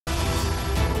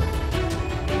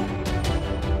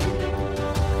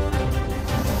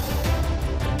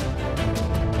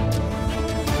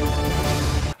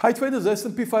Hi traders, the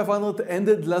S&P 500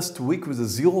 ended last week with a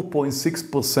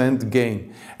 0.6%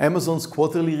 gain. Amazon's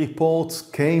quarterly reports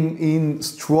came in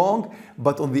strong,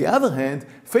 but on the other hand,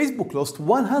 Facebook lost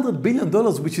 $100 billion,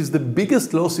 which is the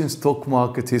biggest loss in stock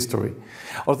market history.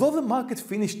 Although the market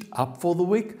finished up for the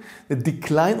week, the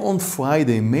decline on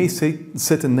Friday may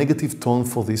set a negative tone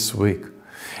for this week.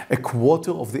 A quarter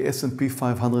of the S&P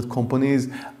 500 companies,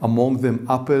 among them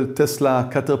Apple, Tesla,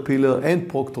 Caterpillar and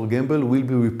Procter & Gamble, will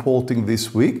be reporting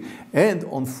this week, and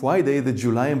on Friday the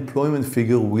July employment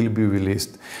figure will be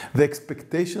released. The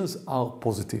expectations are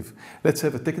positive. Let's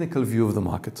have a technical view of the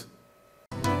market.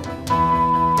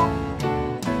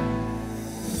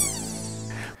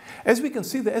 As we can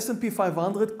see, the S&P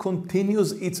 500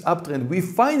 continues its uptrend. We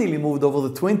finally moved over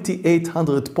the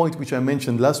 2800 point, which I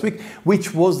mentioned last week,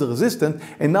 which was the resistance,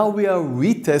 and now we are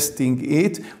retesting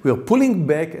it. We are pulling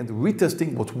back and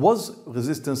retesting what was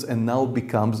resistance and now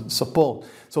becomes support.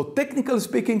 So technically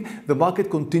speaking, the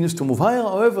market continues to move higher.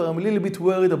 However, I'm a little bit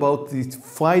worried about the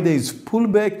Friday's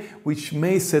pullback, which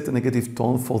may set a negative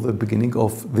tone for the beginning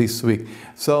of this week.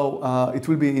 So it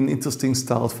will be an interesting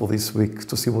start for this week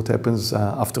to see what happens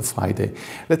after Friday.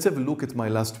 Let's have a look at my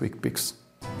last week picks.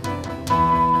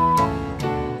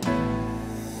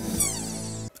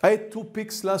 I had two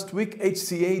picks last week.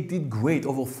 HCA did great,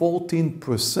 over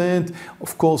 14%.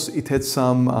 Of course, it had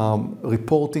some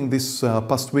reporting this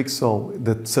past week, so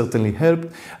that certainly helped.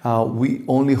 We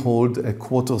only hold a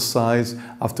quarter size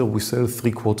after we sell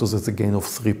 3/4 at a gain of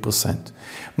 3%.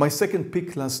 My second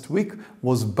pick last week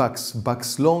was Bax.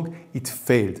 Bax long, it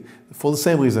failed. For the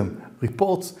same reason,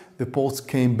 reports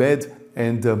came bad,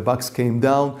 and Bax came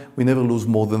down. We never lose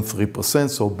more than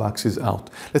 3%, so Bax is out.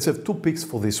 Let's have two picks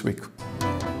for this week.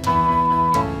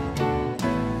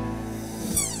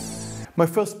 My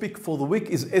first pick for the week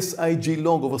is SIG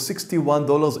long, over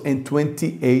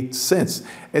 $61.28.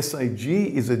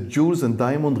 SIG is a jewels and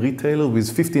diamond retailer with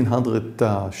 1,500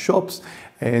 shops,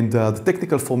 and the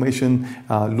technical formation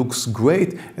looks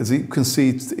great. As you can see,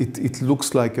 it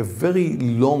looks like a very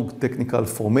long technical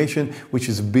formation, which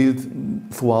is built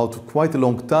throughout quite a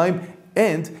long time,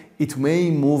 and it may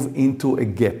move into a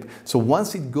gap. So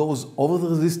once it goes over the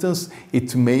resistance,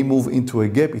 it may move into a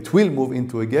gap. It will move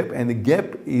into a gap, and a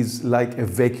gap is like a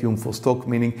vacuum for stock,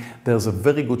 meaning there's a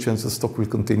very good chance the stock will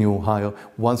continue higher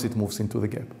once it moves into the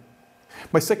gap.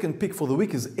 My second pick for the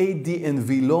week is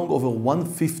ADNV long, over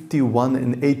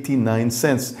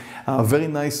 $151.89. Very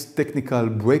nice technical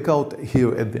breakout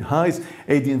here at the highs.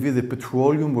 ADNV, the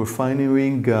petroleum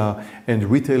refining and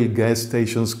retail gas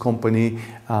stations company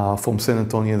from San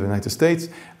Antonio in the United States.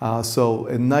 So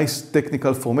a nice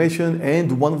technical formation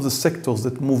and one of the sectors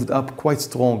that moved up quite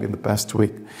strong in the past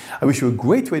week. I wish you a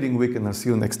great trading week, and I'll see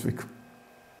you next week.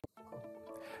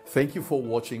 Thank you for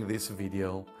watching this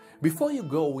video. Before you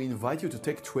go, we invite you to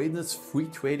take Tradenet's free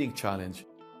trading challenge.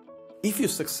 If you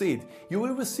succeed, you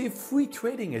will receive free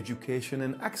trading education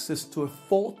and access to a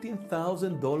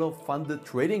 $14,000 funded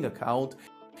trading account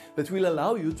that will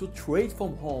allow you to trade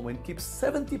from home and keep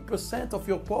 70% of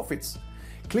your profits.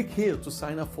 Click here to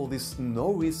sign up for this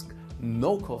no-risk,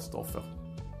 no-cost offer.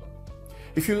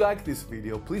 If you like this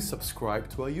video, please subscribe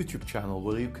to our YouTube channel,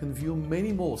 where you can view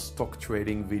many more stock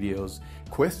trading videos.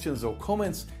 Questions or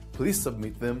comments, please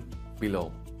submit them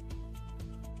below.